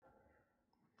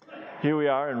Here we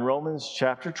are in Romans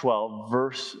chapter 12,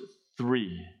 verse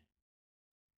 3.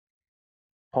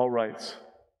 Paul writes,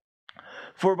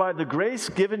 "For by the grace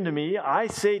given to me, I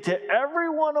say to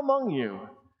everyone among you,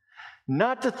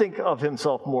 not to think of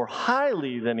himself more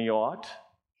highly than he ought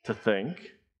to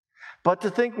think, but to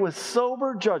think with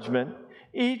sober judgment,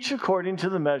 each according to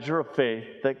the measure of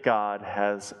faith that God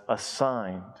has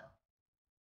assigned."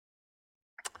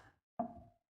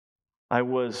 I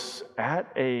was at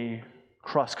a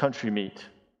cross-country meet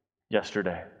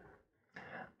yesterday,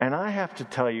 and I have to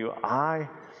tell you, I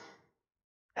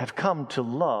have come to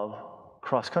love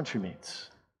cross-country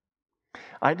meets.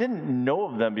 I didn't know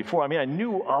of them before. I mean, I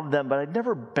knew of them, but I'd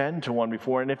never been to one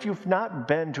before. And if you've not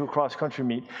been to a cross-country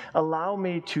meet, allow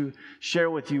me to share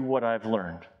with you what I've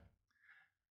learned.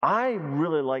 I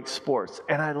really like sports,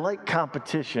 and I like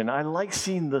competition. I like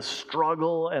seeing the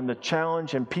struggle and the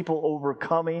challenge and people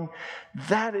overcoming.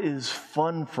 That is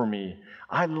fun for me.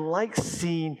 I like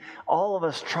seeing all of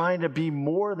us trying to be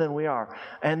more than we are.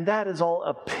 And that is all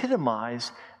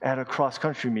epitomized at a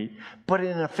cross-country meet, but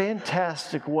in a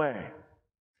fantastic way.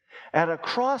 At a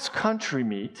cross-country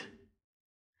meet,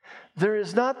 there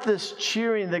is not this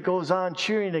cheering that goes on,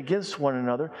 cheering against one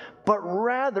another, but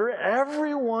rather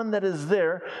everyone that is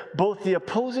there, both the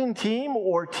opposing team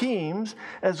or teams,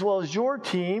 as well as your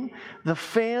team, the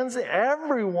fans,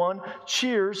 everyone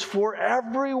cheers for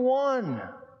everyone.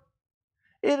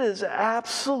 It is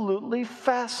absolutely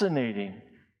fascinating.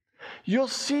 You'll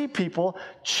see people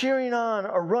cheering on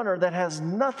a runner that has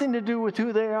nothing to do with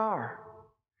who they are.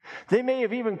 They may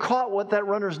have even caught what that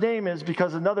runner's name is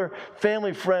because another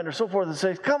family friend or so forth and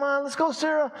says, "Come on, let's go,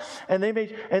 Sarah." And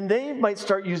they might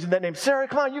start using that name. "Sarah,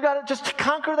 come on, you got it. Just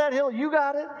conquer that hill. You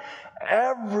got it."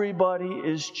 Everybody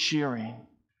is cheering.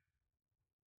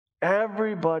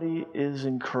 Everybody is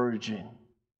encouraging.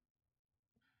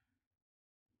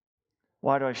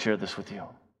 Why do I share this with you?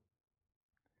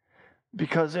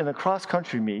 Because in a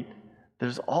cross-country meet,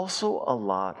 there's also a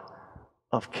lot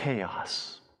of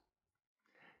chaos.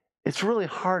 It's really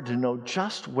hard to know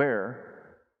just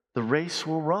where the race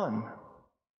will run.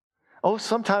 Oh,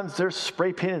 sometimes there's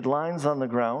spray-painted lines on the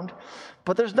ground,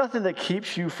 but there's nothing that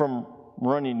keeps you from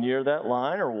running near that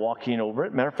line or walking over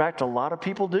it. Matter of fact, a lot of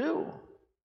people do.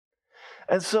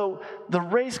 And so the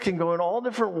race can go in all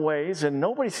different ways, and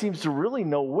nobody seems to really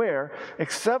know where,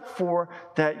 except for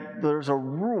that there's a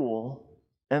rule,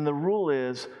 and the rule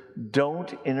is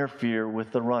don't interfere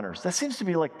with the runners. That seems to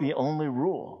be like the only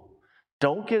rule.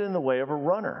 Don't get in the way of a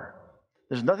runner.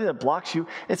 There's nothing that blocks you.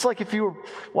 It's like if you were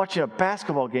watching a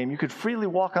basketball game, you could freely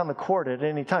walk on the court at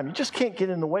any time. You just can't get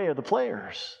in the way of the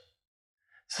players.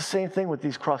 It's the same thing with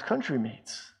these cross-country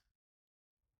meets.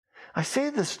 I say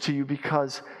this to you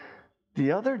because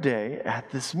the other day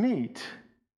at this meet,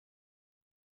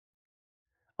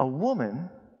 a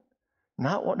woman,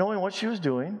 not knowing what she was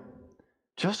doing,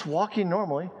 just walking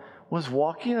normally, was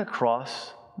walking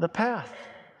across the path.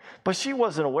 But she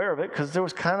wasn't aware of it because there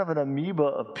was kind of an amoeba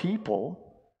of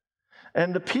people.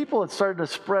 And the people had started to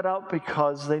spread out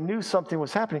because they knew something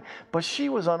was happening, but she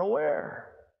was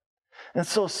unaware. And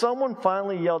so someone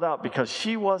finally yelled out because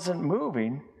she wasn't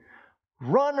moving,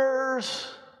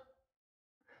 "Runners!"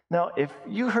 Now, if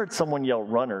you heard someone yell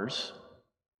 "runners"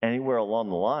 anywhere along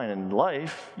the line in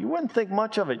life, you wouldn't think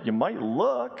much of it. You might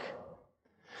look.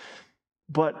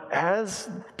 But as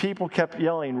people kept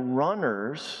yelling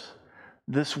 "runners,"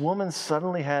 this woman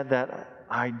suddenly had that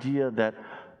idea that,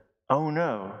 "Oh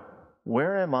no,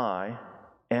 where am I?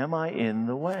 Am I in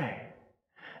the way?"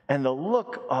 And the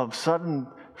look of sudden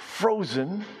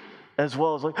frozen, as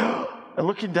well as like, and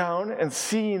looking down and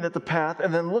seeing that the path,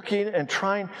 and then looking and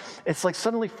trying, it's like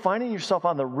suddenly finding yourself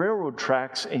on the railroad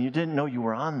tracks and you didn't know you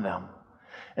were on them.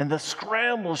 And the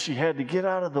scramble she had to get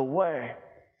out of the way.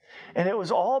 And it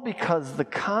was all because the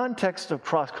context of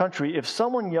cross-country, if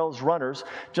someone yells "runners,"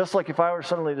 just like if I were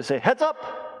suddenly to say, "Heads up,"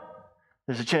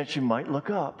 there's a chance you might look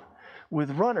up.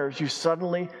 With runners, you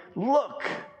suddenly look.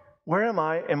 Where am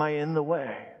I? Am I in the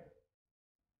way?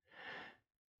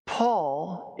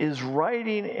 Paul is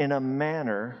writing in a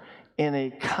manner, in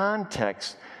a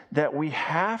context, that we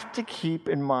have to keep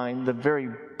in mind the very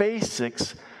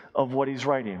basics of what he's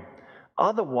writing.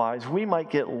 Otherwise, we might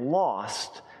get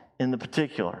lost in the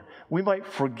particular. We might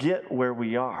forget where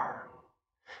we are.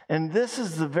 And this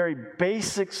is the very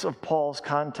basics of Paul's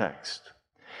context.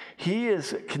 He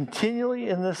is continually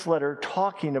in this letter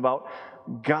talking about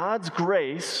God's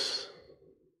grace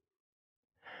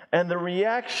and the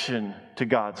reaction to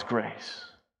God's grace.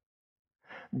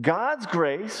 God's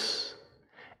grace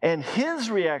and his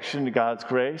reaction to God's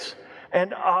grace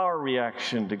and our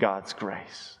reaction to God's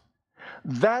grace.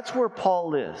 That's where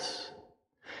Paul is.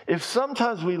 If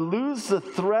sometimes we lose the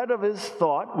thread of his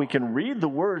thought, we can read the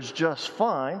words just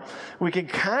fine, we can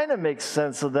kind of make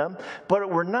sense of them, but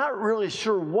we're not really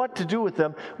sure what to do with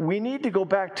them, we need to go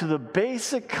back to the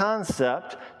basic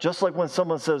concept, just like when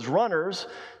someone says runners,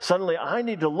 suddenly I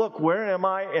need to look, where am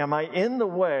I? Am I in the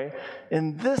way?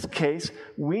 In this case,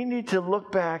 we need to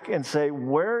look back and say,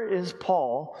 where is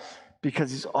Paul?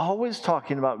 Because he's always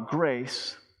talking about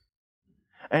grace.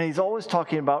 And he's always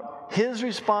talking about his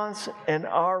response and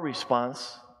our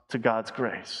response to God's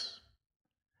grace.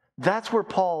 That's where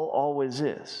Paul always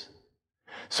is.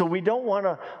 So we don't want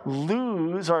to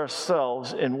lose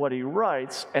ourselves in what he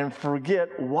writes and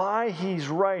forget why he's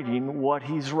writing what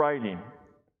he's writing.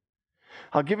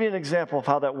 I'll give you an example of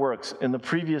how that works. In the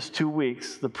previous 2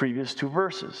 weeks, the previous 2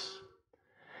 verses.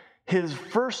 His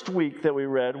first week that we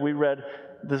read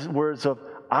the words of,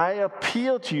 I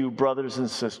appeal to you, brothers and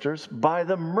sisters, by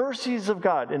the mercies of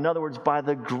God. In other words, by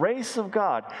the grace of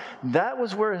God. That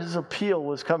was where his appeal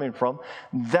was coming from.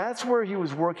 That's where he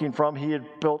was working from. He had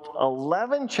built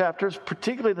 11 chapters,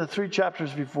 particularly the 3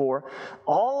 chapters before,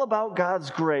 all about God's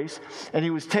grace. And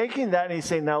he was taking that and he's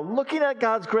saying, now looking at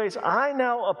God's grace, I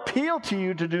now appeal to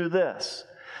you to do this.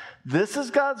 This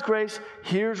is God's grace.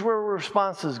 Here's where our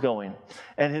response is going.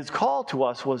 And his call to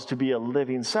us was to be a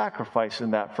living sacrifice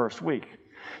in that first week.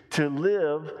 To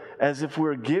live as if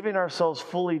we're giving ourselves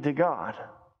fully to God.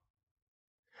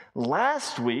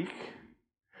 Last week,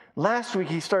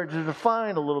 he started to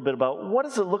define a little bit about what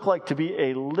does it look like to be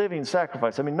a living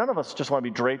sacrifice. I mean, none of us just want to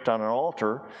be draped on an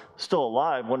altar, still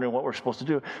alive, wondering what we're supposed to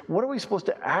do. What are we supposed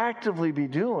to actively be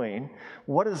doing?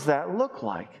 What does that look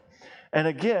like? And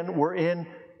again, we're in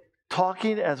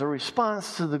talking as a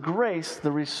response to the grace.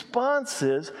 The response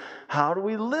is, how do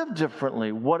we live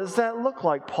differently? What does that look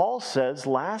like? Paul says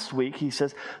last week, he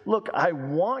says, look, I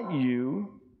want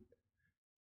you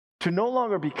to no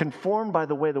longer be conformed by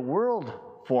the way the world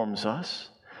forms us,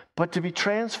 but to be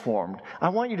transformed. I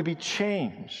want you to be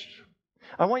changed.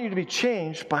 I want you to be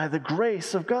changed by the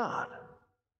grace of God.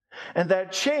 And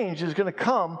that change is going to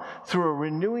come through a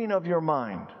renewing of your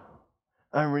mind,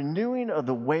 a renewing of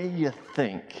the way you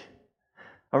think.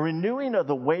 A renewing of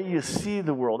the way you see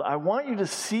the world. I want you to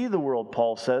see the world,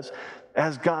 Paul says,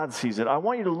 as God sees it. I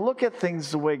want you to look at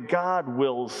things the way God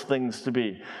wills things to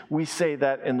be. We say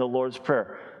that in the Lord's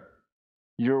Prayer.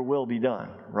 Your will be done,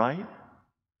 right?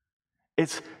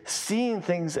 It's seeing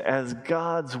things as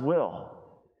God's will.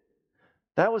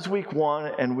 That was week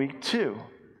 1 and week 2.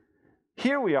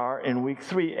 Here we are in week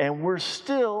 3, and we're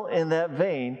still in that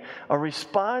vein of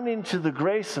responding to the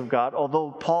grace of God,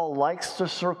 although Paul likes to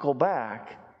circle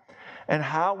back, and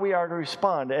how we are to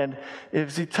respond. And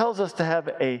if he tells us to have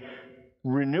a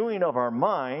renewing of our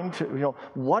mind,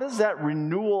 what does that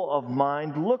renewal of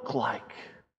mind look like?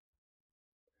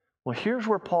 Well, here's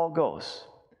where Paul goes.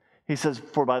 He says,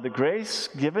 for by the grace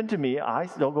given to me,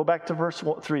 don't go back to verse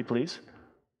 3, please.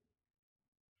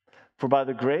 For by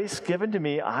the grace given to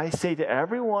me, I say to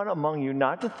everyone among you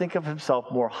not to think of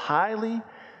himself more highly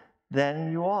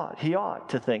than he ought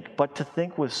to think, but to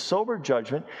think with sober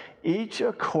judgment, each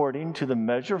according to the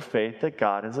measure of faith that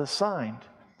God has assigned.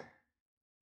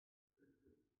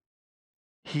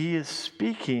 He is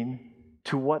speaking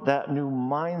to what that new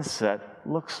mindset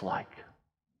looks like.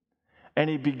 And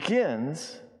he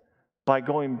begins by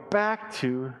going back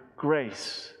to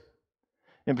grace.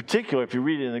 In particular, if you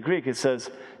read it in the Greek, it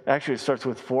starts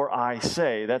with, for I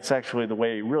say. That's actually the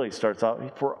way it really starts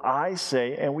out. For I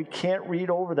say, and we can't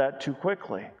read over that too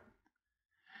quickly.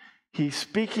 He's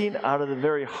speaking out of the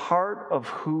very heart of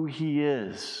who he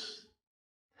is.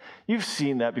 You've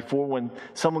seen that before when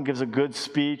someone gives a good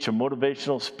speech, a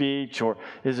motivational speech, or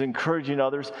is encouraging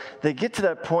others. They get to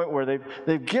that point where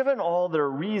they've given all their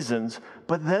reasons,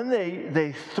 but then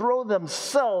they throw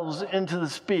themselves into the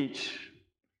speech.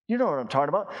 You know what I'm talking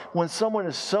about. When someone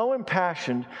is so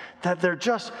impassioned that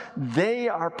they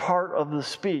are part of the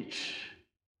speech.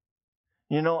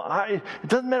 It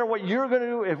doesn't matter what you're going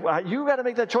to do. You got to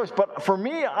make that choice. But for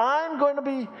me, I'm going to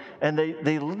be. And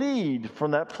they lead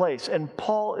from that place. And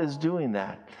Paul is doing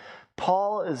that.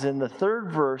 Paul is in the 3rd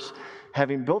verse,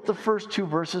 having built the first 2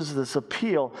 verses of this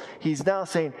appeal. He's now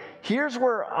saying, here's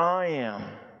where I am.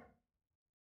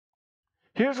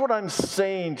 Here's what I'm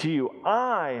saying to you.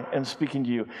 I am speaking to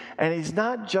you. And he's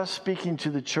not just speaking to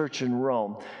the church in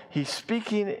Rome. He's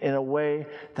speaking in a way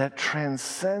that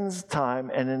transcends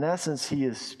time. And in essence, he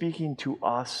is speaking to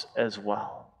us as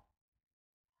well.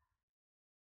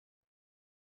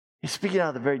 He's speaking out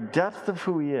of the very depth of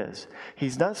who he is.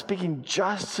 He's not speaking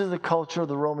just to the culture of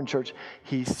the Roman church.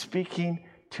 He's speaking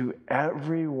to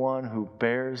everyone who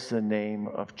bears the name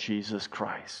of Jesus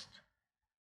Christ.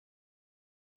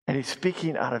 And he's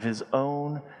speaking out of his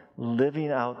own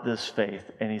living out this faith.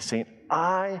 And he's saying,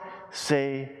 I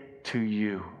say to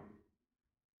you.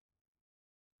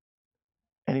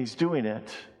 And he's doing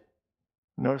it.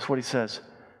 Notice what he says.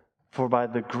 For by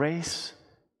the grace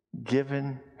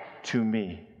given to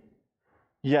me.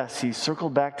 Yes, he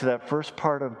circled back to that first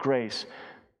part of grace,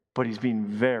 but he's being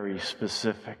very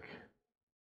specific.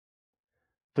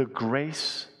 The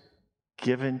grace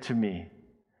given to me.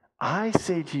 I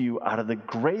say to you, out of the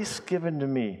grace given to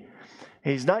me.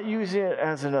 He's not using it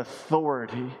as an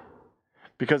authority.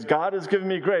 Because God has given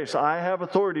me grace, I have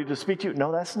authority to speak to you.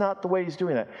 No, that's not the way he's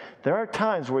doing that. There are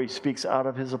times where he speaks out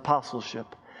of his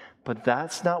apostleship, but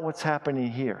that's not what's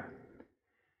happening here.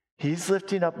 He's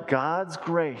lifting up God's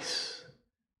grace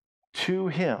to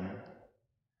him,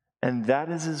 and that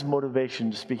is his motivation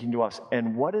to speaking to us.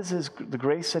 And what is the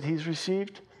grace that he's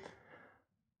received?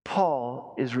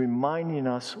 Paul is reminding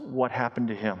us what happened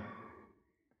to him.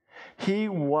 He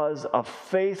was a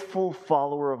faithful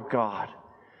follower of God.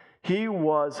 He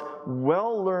was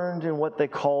well learned in what they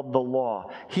called the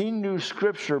law. He knew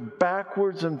Scripture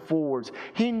backwards and forwards.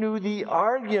 He knew the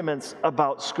arguments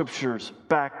about Scriptures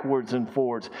backwards and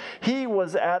forwards. He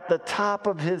was at the top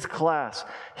of his class.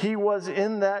 He was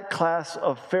in that class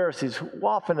of Pharisees,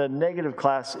 often a negative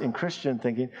class in Christian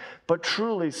thinking, but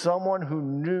truly someone who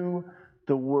knew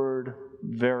the Word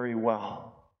very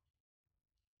well.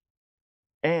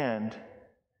 And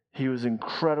he was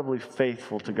incredibly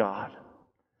faithful to God.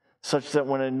 Such that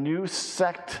when a new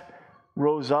sect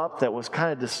rose up that was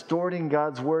kind of distorting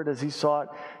God's word as he saw it,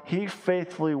 he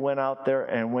faithfully went out there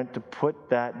and went to put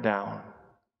that down,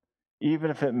 even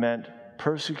if it meant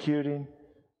persecuting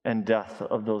and death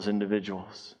of those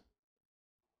individuals.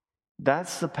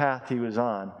 That's the path he was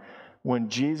on when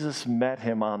Jesus met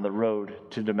him on the road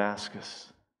to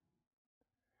Damascus.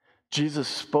 Jesus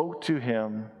spoke to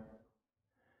him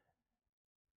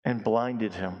and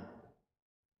blinded him.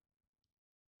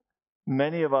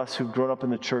 Many of us who've grown up in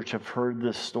the church have heard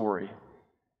this story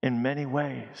in many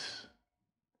ways.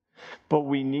 But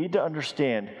we need to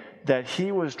understand that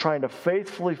he was trying to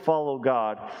faithfully follow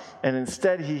God, and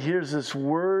instead he hears this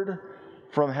word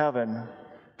from heaven,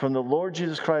 from the Lord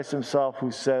Jesus Christ himself,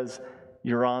 who says,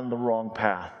 you're on the wrong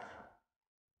path.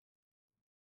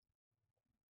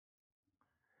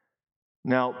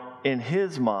 Now, in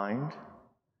his mind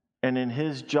and in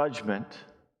his judgment,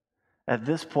 at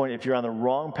this point, if you're on the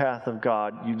wrong path of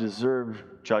God, you deserve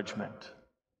judgment.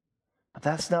 But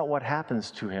that's not what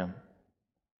happens to him.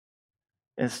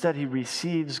 Instead, he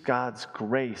receives God's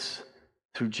grace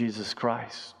through Jesus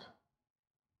Christ.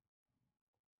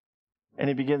 And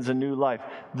he begins a new life.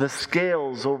 The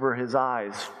scales over his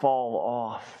eyes fall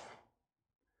off.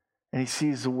 And he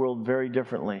sees the world very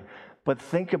differently. But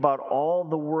think about all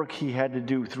the work he had to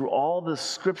do through all the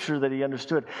Scripture that he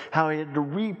understood, how he had to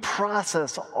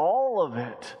reprocess all of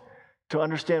it to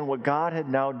understand what God had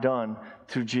now done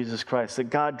through Jesus Christ, that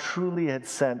God truly had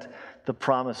sent the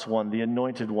promised one, the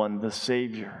anointed one, the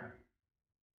Savior.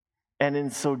 And in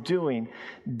so doing,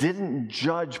 didn't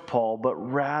judge Paul, but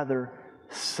rather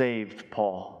saved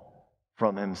Paul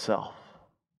from himself.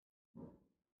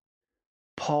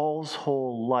 Paul's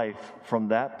whole life from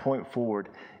that point forward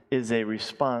is a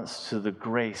response to the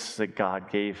grace that God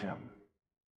gave him.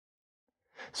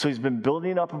 So he's been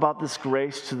building up about this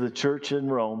grace to the church in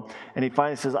Rome, and he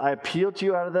finally says, I appeal to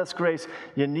you out of this grace.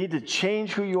 You need to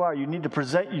change who you are. You need to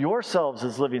present yourselves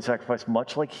as living sacrifice,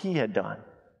 much like he had done.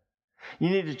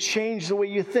 You need to change the way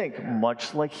you think,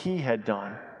 much like he had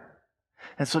done.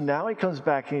 And so now he comes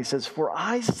back and he says, for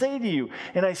I say to you,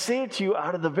 and I say it to you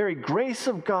out of the very grace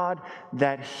of God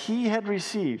that he had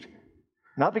received.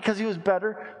 Not because he was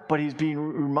better, but he's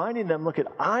reminding them, look,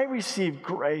 I received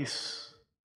grace.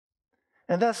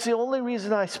 And that's the only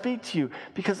reason I speak to you,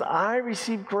 because I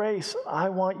received grace. I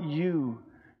want you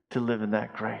to live in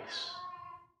that grace.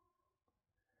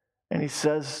 And he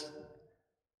says,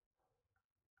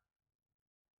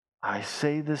 I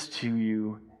say this to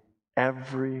you,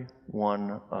 every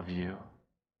one of you.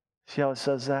 See how it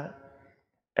says that?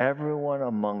 Everyone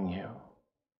among you.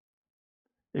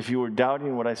 If you were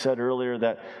doubting what I said earlier,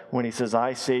 that when he says,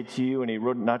 I say to you, and he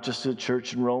wrote not just to the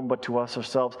church in Rome, but to us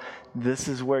ourselves, this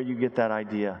is where you get that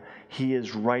idea. He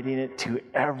is writing it to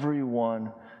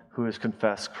everyone who has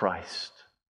confessed Christ.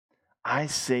 I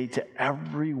say to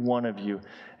every one of you,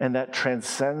 and that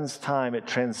transcends time, it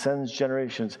transcends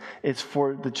generations. It's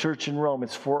for the church in Rome,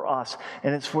 it's for us,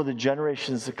 and it's for the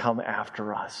generations to come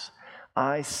after us.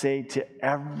 I say to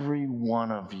every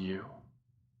one of you.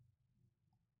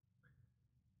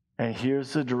 And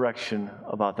here's the direction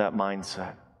about that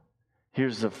mindset.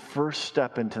 Here's the first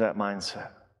step into that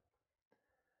mindset.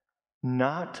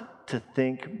 not to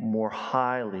think more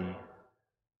highly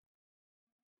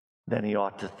than he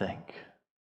ought to think.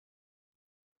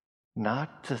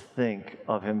 Not to think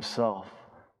of himself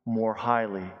more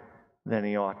highly than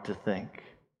he ought to think.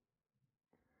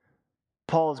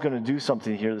 Paul is going to do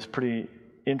something here that's pretty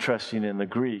interesting in the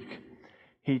Greek.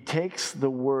 He takes the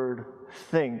word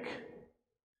think,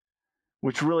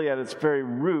 which really at its very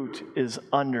root is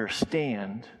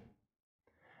understand,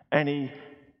 and he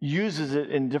uses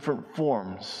it in different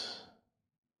forms.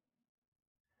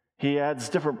 He adds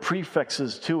different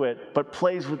prefixes to it, but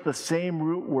plays with the same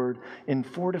root word in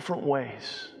 4 different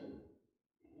ways.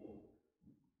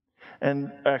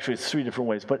 And actually, it's 3 different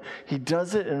ways, but he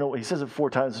does it he says it 4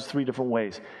 times, it's 3 different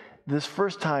ways. This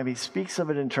first time, he speaks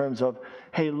of it in terms of,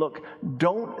 hey, look,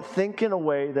 don't think in a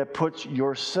way that puts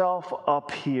yourself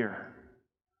up here.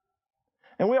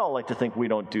 And we all like to think we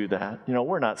don't do that. You know,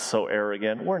 we're not so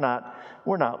arrogant. We're not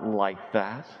like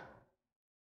that.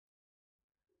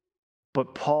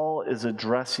 But Paul is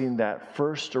addressing that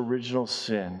first original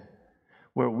sin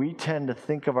where we tend to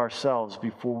think of ourselves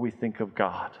before we think of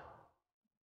God.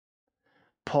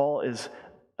 Paul is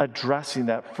addressing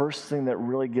that first thing that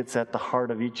really gets at the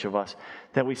heart of each of us,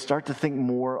 that we start to think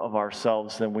more of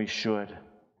ourselves than we should.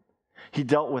 He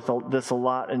dealt with this a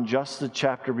lot in just the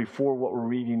chapter before what we're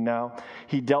reading now.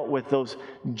 He dealt with those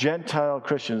Gentile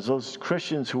Christians, those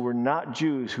Christians who were not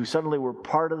Jews, who suddenly were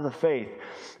part of the faith,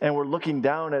 and were looking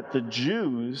down at the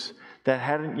Jews that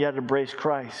hadn't yet embraced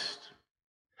Christ.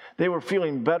 They were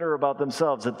feeling better about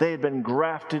themselves, that they had been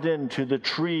grafted into the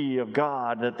tree of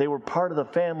God, that they were part of the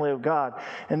family of God,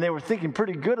 and they were thinking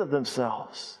pretty good of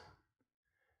themselves.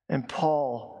 And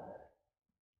Paul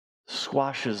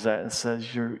squashes that and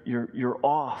says, you're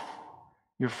off.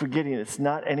 You're forgetting it's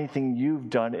not anything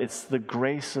you've done. It's the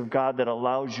grace of God that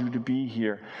allows you to be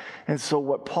here. And so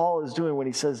what Paul is doing when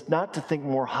he says not to think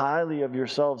more highly of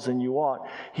yourselves than you ought,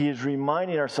 he is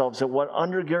reminding ourselves that what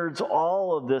undergirds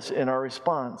all of this in our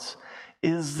response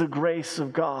is the grace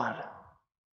of God.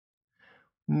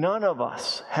 None of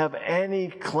us have any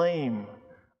claim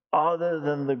other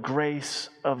than the grace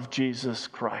of Jesus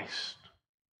Christ.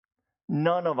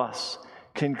 None of us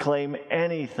can claim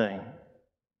anything.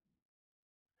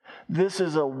 This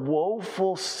is a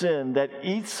woeful sin that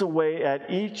eats away at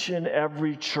each and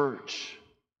every church.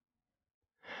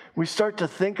 We start to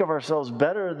think of ourselves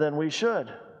better than we should.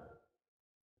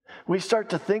 We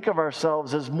start to think of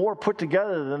ourselves as more put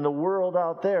together than the world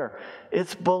out there.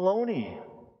 It's baloney.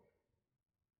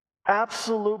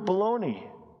 Absolute baloney.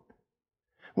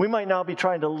 We might now be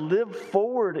trying to live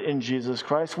forward in Jesus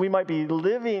Christ. We might be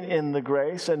living in the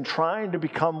grace and trying to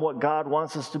become what God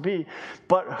wants us to be.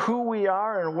 But who we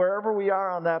are and wherever we are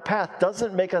on that path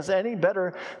doesn't make us any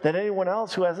better than anyone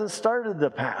else who hasn't started the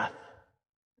path.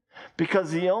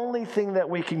 Because the only thing that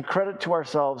we can credit to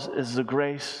ourselves is the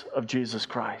grace of Jesus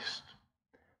Christ.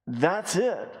 That's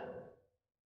it.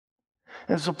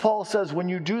 And so Paul says when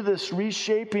you do this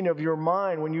reshaping of your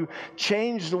mind, when you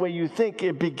change the way you think,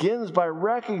 it begins by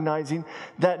recognizing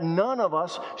that none of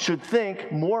us should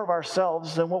think more of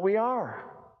ourselves than what we are.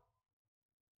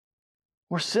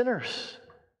 We're sinners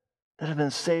that have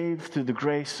been saved through the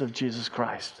grace of Jesus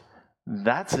Christ.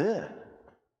 That's it.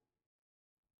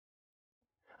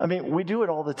 I mean, we do it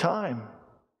all the time.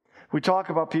 We talk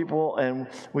about people and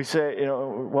we say,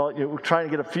 we're trying to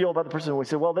get a feel about the person. We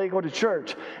say, well, they go to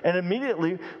church. And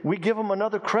immediately we give them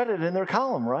another credit in their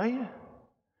column, right?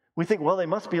 We think, well, they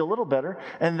must be a little better.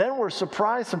 And then we're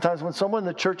surprised sometimes when someone in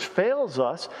the church fails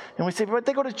us. And we say, but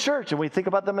they go to church. And we think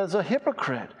about them as a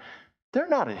hypocrite. They're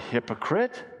not a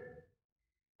hypocrite.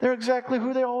 They're exactly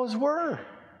who they always were.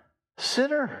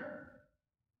 Sinner.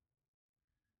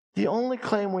 The only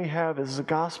claim we have is the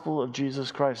gospel of Jesus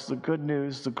Christ, the good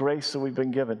news, the grace that we've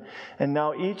been given. And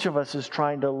now each of us is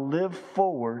trying to live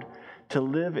forward, to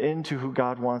live into who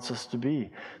God wants us to be.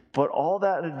 But all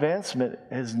that advancement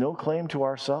has no claim to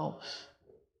ourselves.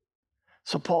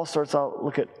 So Paul starts out,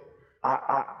 look at,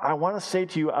 I want to say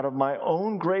to you, out of my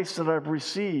own grace that I've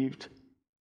received,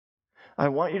 I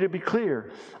want you to be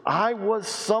clear. I was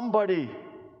somebody.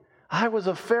 I was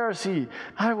a Pharisee.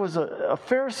 I was a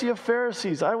Pharisee of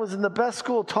Pharisees. I was in the best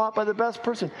school, taught by the best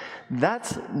person.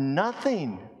 That's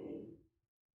nothing.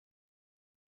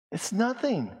 It's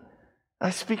nothing.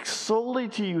 I speak solely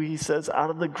to you, he says,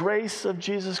 out of the grace of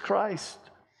Jesus Christ.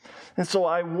 And so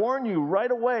I warn you right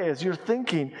away as you're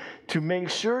thinking to make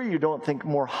sure you don't think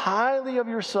more highly of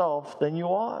yourself than you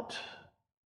ought.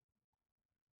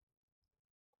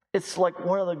 It's like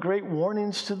one of the great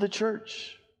warnings to the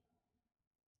church.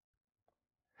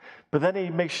 But then he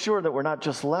makes sure that we're not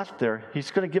just left there.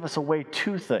 He's going to give us a way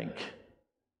to think.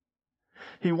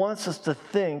 He wants us to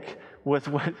think with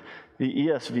what the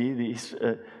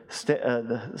ESV,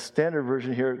 the standard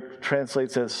version here,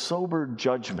 translates as sober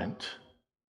judgment.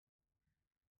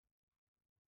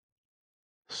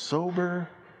 Sober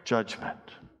judgment.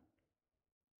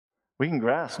 We can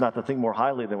grasp not to think more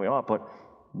highly than we ought, but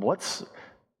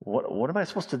what am I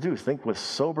supposed to do? Think with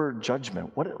sober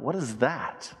judgment. What is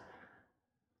that?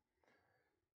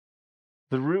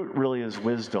 The root really is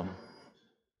wisdom.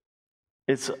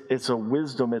 It's a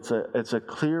wisdom. It's a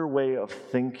clear way of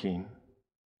thinking.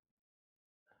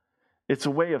 It's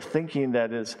a way of thinking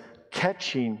that is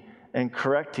catching and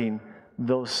correcting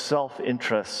those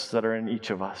self-interests that are in each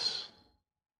of us.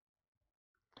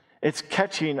 It's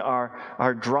catching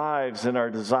our drives and our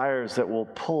desires that will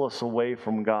pull us away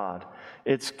from God.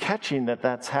 It's catching that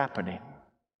that's happening.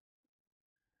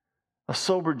 A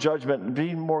sober judgment,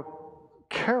 being more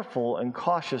careful and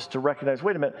cautious to recognize,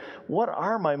 wait a minute, what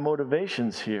are my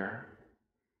motivations here?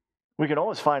 We can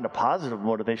always find a positive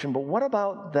motivation, but what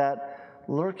about that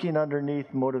lurking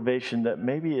underneath motivation that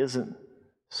maybe isn't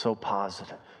so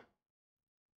positive?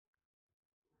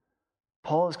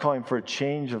 Paul is calling for a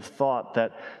change of thought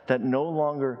that no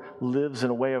longer lives in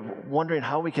a way of wondering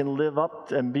how we can live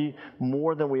up and be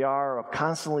more than we are, of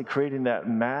constantly creating that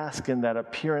mask and that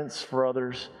appearance for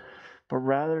others, but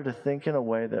rather to think in a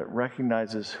way that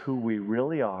recognizes who we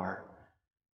really are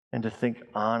and to think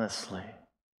honestly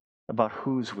about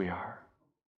whose we are.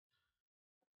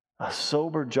 A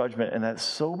sober judgment, and that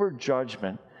sober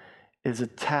judgment is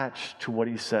attached to what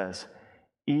he says,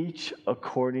 each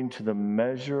according to the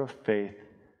measure of faith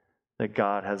that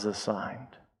God has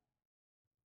assigned.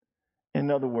 In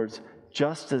other words,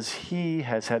 just as he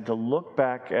has had to look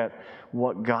back at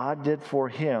what God did for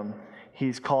him,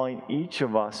 he's calling each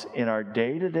of us in our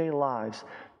day-to-day lives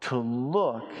to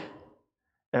look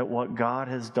at what God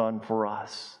has done for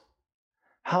us.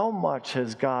 How much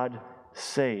has God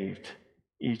saved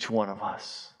each one of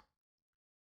us?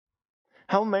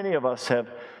 How many of us have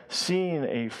seen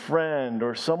a friend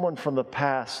or someone from the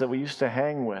past that we used to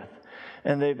hang with,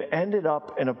 and they've ended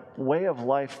up in a way of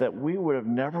life that we would have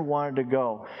never wanted to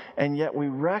go, and yet we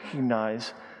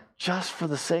recognize, just for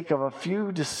the sake of a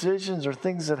few decisions or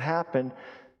things that happened,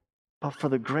 but for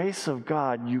the grace of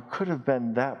God, you could have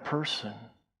been that person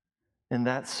in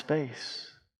that space.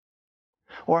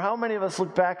 Or how many of us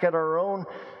look back at our own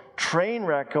train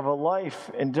wreck of a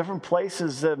life in different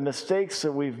places, the mistakes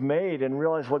that we've made, and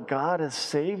realize what God has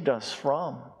saved us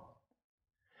from?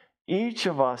 Each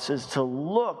of us is to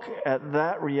look at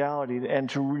that reality and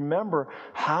to remember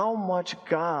how much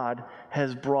God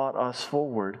has brought us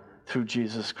forward through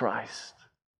Jesus Christ.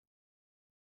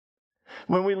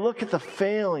 When we look at the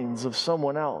failings of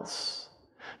someone else,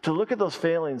 to look at those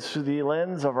failings through the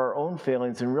lens of our own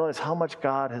failings and realize how much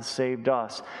God has saved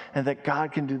us, and that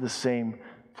God can do the same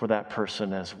for that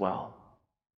person as well.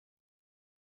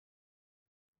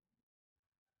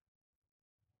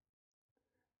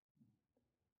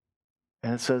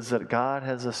 And it says that God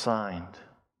has assigned,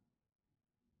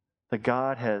 that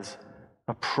God has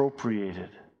appropriated.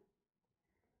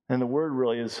 And the word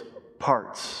really is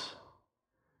parts.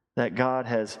 That God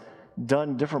has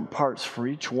done different parts for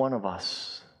each one of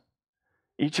us.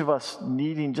 Each of us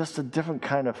needing just a different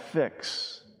kind of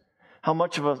fix. How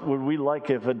much of us would we like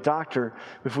if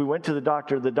we went to the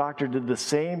doctor did the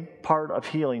same part of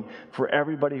healing for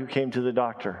everybody who came to the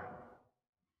doctor?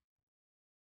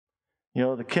 You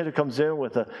know, the kid who comes in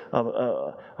with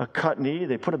a cut knee,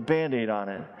 they put a Band-Aid on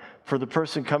it. For the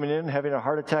person coming in having a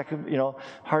heart attack,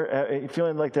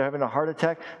 feeling like they're having a heart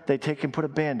attack, they take and put a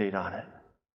Band-Aid on it.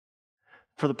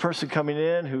 For the person coming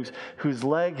in whose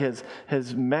leg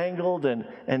has mangled and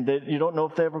that you don't know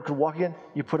if they ever could walk again,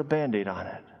 you put a Band-Aid on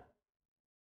it.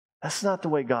 That's not the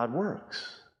way God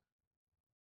works.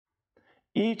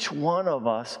 Each one of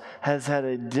us has had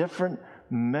a different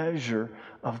measure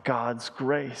of God's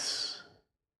grace.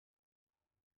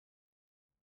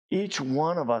 Each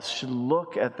one of us should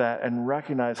look at that and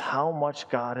recognize how much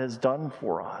God has done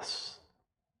for us.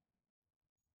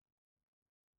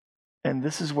 And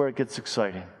this is where it gets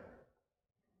exciting.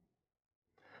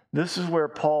 This is where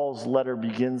Paul's letter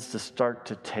begins to start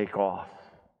to take off.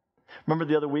 Remember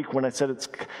the other week when I said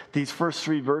these first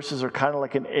 3 verses are kind of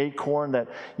like an acorn that,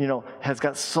 has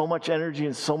got so much energy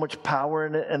and so much power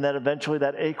in it, and that eventually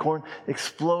that acorn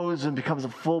explodes and becomes a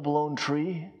full-blown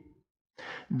tree?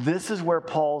 This is where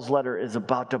Paul's letter is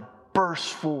about to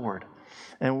burst forward.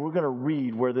 And we're going to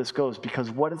read where this goes,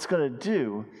 because what it's going to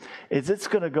do is it's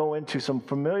going to go into some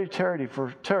territory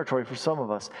for some of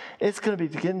us. It's going to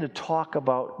begin to talk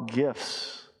about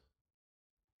gifts.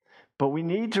 But we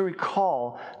need to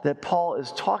recall that Paul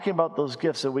is talking about those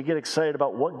gifts, that we get excited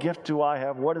about what gift do I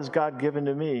have? What has God given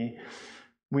to me?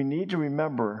 We need to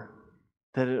remember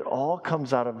that it all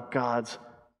comes out of God's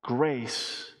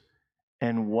grace,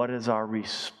 and what is our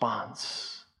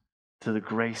response to the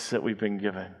grace that we've been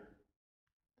given.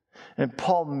 And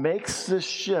Paul makes this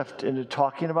shift into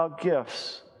talking about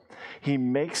gifts. He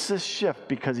makes this shift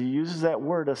because he uses that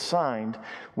word assigned,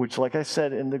 which, like I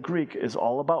said, in the Greek is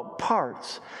all about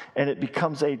parts, and it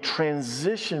becomes a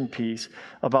transition piece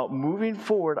about moving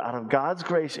forward out of God's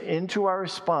grace into our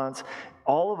response.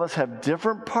 All of us have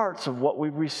different parts of what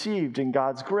we've received in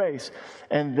God's grace,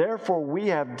 and therefore we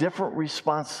have different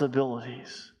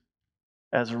responsibilities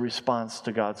as a response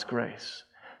to God's grace.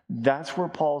 That's where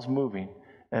Paul's moving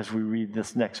as we read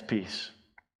this next piece.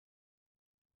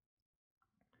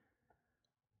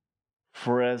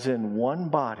 For as in one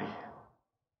body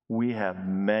we have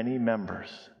many members.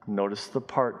 Notice the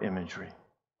part imagery.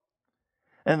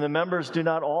 And the members do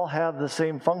not all have the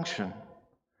same function.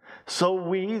 So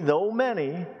we, though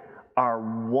many, are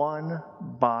one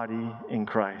body in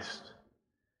Christ,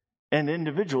 and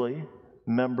individually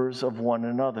members of one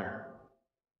another.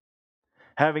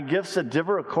 Having gifts that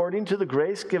differ according to the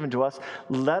grace given to us,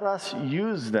 let us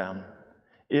use them.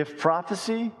 If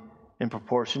prophecy, in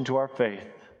proportion to our faith.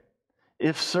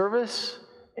 If service,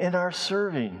 in our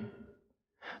serving.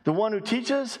 The one who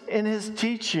teaches, in his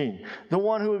teaching. The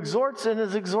one who exhorts, in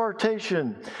his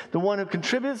exhortation. The one who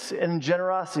contributes, in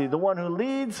generosity. The one who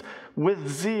leads, with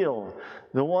zeal.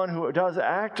 The one who does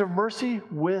act of mercy,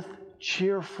 with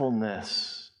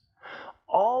cheerfulness.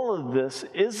 All of this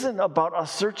isn't about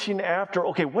us searching after,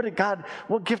 okay, what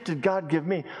gift did God give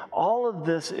me? All of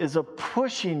this is a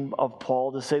pushing of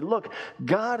Paul to say, look,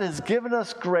 God has given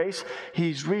us grace.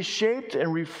 He's reshaped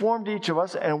and reformed each of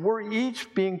us, and we're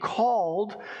each being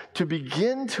called to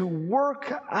begin to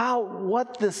work out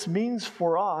what this means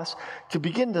for us, to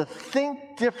begin to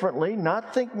think differently,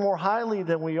 not think more highly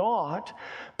than we ought,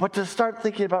 but to start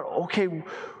thinking about, okay,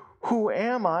 who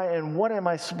am I and what am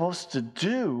I supposed to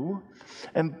do?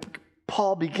 And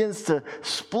Paul begins to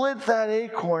split that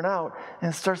acorn out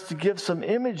and starts to give some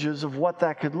images of what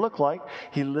that could look like.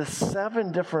 He lists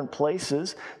 7 different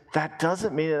places. That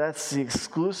doesn't mean that that's the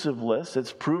exclusive list.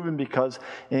 It's proven because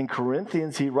in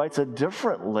Corinthians he writes a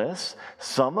different list,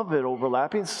 some of it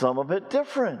overlapping, some of it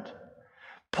different.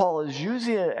 Paul is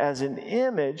using it as an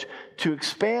image to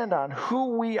expand on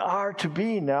who we are to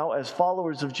be now as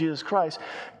followers of Jesus Christ.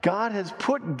 God has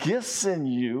put gifts in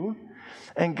you,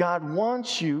 and God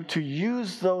wants you to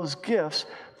use those gifts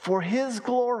for His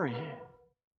glory,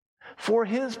 for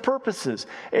His purposes.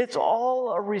 It's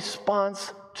all a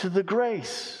response to the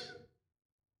grace.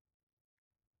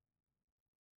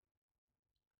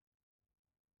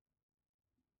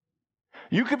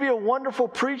 You could be a wonderful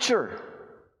preacher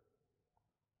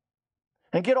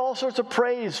and get all sorts of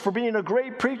praise for being a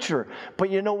great preacher. But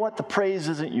you know what? The praise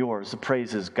isn't yours. The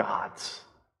praise is God's.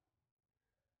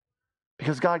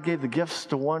 Because God gave the gifts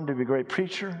to one to be a great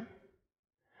preacher.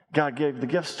 God gave the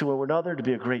gifts to another to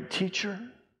be a great teacher.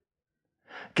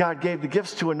 God gave the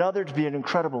gifts to another to be an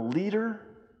incredible leader.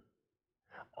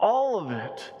 All of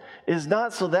it is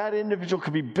not so that individual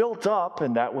could be built up,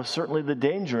 and that was certainly the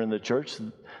danger in the church.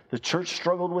 The church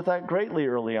struggled with that greatly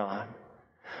early on.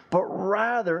 But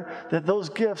rather that those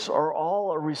gifts are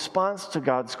all a response to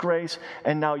God's grace,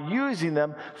 and now using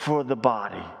them for the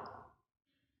body,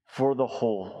 for the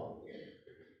whole,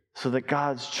 so that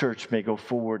God's church may go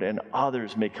forward and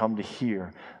others may come to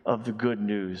hear of the good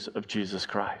news of Jesus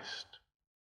Christ.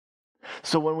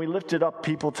 So when we lifted up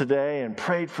people today and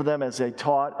prayed for them as they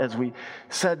taught, as we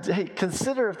said, hey,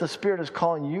 consider if the Spirit is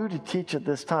calling you to teach at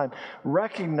this time,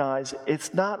 recognize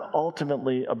it's not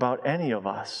ultimately about any of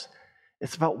us.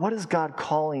 It's about what is God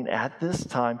calling at this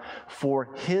time for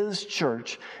His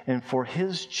church and for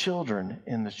His children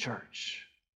in the church.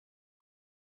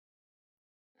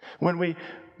 When we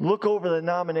look over the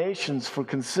nominations for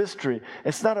consistory,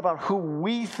 it's not about who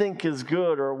we think is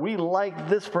good or we like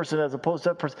this person as opposed to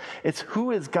that person. It's who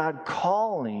is God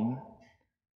calling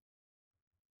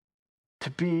to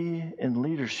be in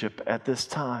leadership at this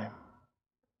time.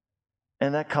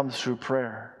 And that comes through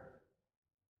prayer.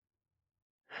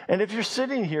 And if you're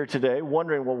sitting here today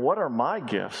wondering, well, what are my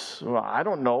gifts? Well, I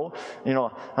don't know.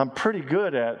 I'm pretty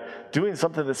good at doing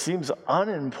something that seems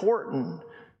unimportant.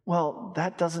 Well,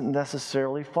 that doesn't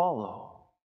necessarily follow.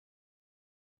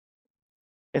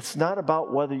 It's not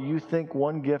about whether you think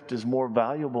one gift is more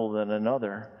valuable than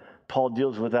another. Paul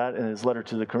deals with that in his letter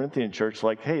to the Corinthian church,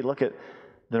 like, hey, look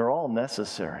they're all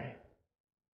necessary.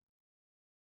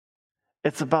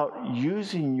 It's about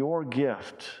using your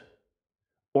gift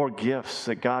or gifts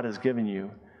that God has given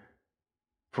you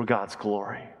for God's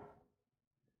glory.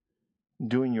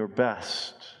 Doing your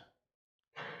best.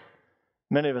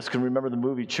 Many of us can remember the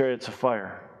movie Chariots of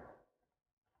Fire.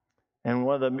 And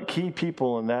one of the key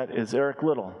people in that is Eric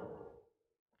Liddell,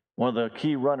 one of the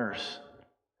key runners.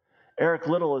 Eric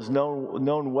Liddell is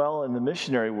known well in the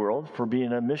missionary world for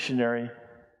being a missionary,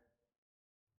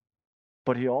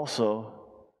 but he also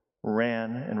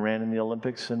ran in the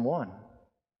Olympics and won.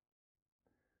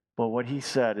 But what he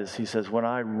said is, he says, when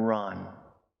I run,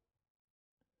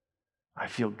 I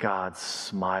feel God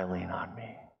smiling on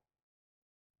me.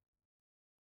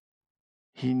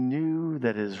 He knew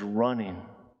that his running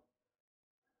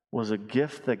was a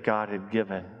gift that God had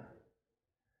given,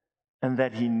 and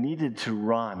that he needed to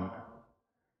run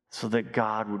so that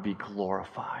God would be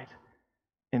glorified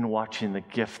in watching the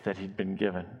gift that he'd been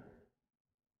given.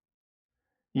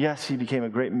 Yes, he became a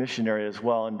great missionary as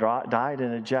well and died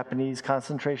in a Japanese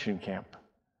concentration camp,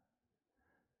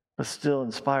 but still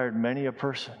inspired many a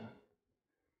person.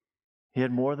 He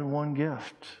had more than one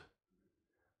gift,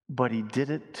 but he did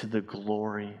it to the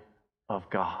glory of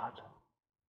God.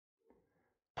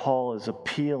 Paul is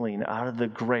appealing out of the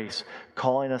grace,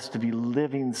 calling us to be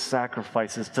living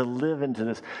sacrifices, to live into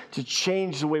this, to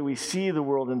change the way we see the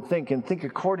world and think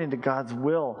according to God's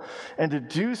will, and to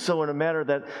do so in a manner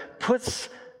that puts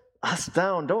us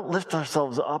down. Don't lift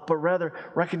ourselves up, but rather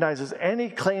recognizes any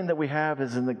claim that we have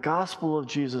is in the gospel of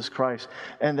Jesus Christ,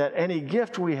 and that any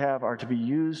gift we have are to be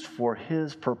used for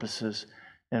his purposes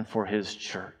and for his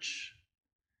church.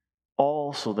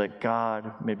 All so that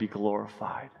God may be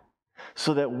glorified.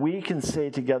 So that we can say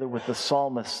together with the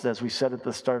psalmist, as we said at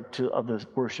the start of the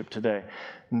worship today,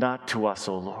 not to us,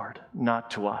 O Lord, not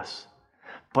to us,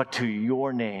 but to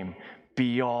your name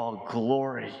be all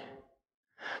glory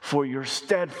for your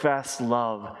steadfast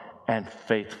love and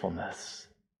faithfulness.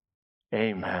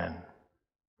 Amen.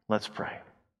 Let's pray.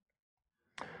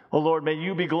 O Lord, may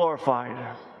you be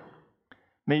glorified.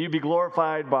 May you be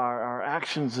glorified by our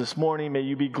actions this morning. May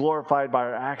you be glorified by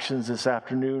our actions this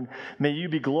afternoon. May you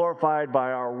be glorified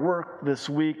by our work this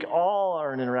week, all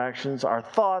our interactions, our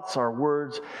thoughts, our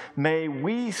words. May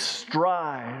we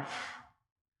strive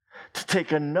to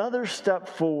take another step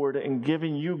forward in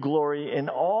giving you glory in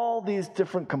all these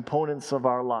different components of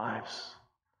our lives.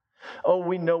 Oh,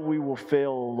 we know we will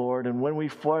fail, Lord, and when we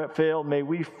fail, may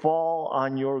we fall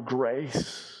on your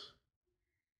grace.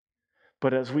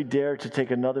 But as we dare to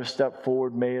take another step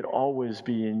forward, may it always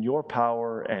be in your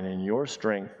power and in your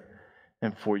strength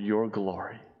and for your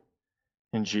glory.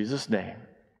 In Jesus' name,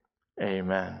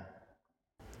 amen.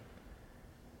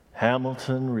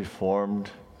 Hamilton Reformed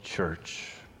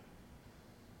Church.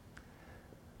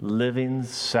 Living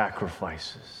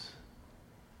sacrifices.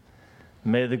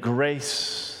 May the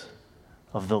grace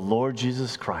of the Lord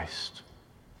Jesus Christ,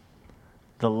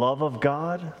 the love of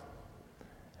God,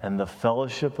 and the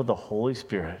fellowship of the Holy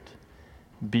Spirit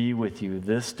be with you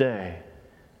this day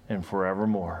and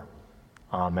forevermore.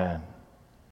 Amen.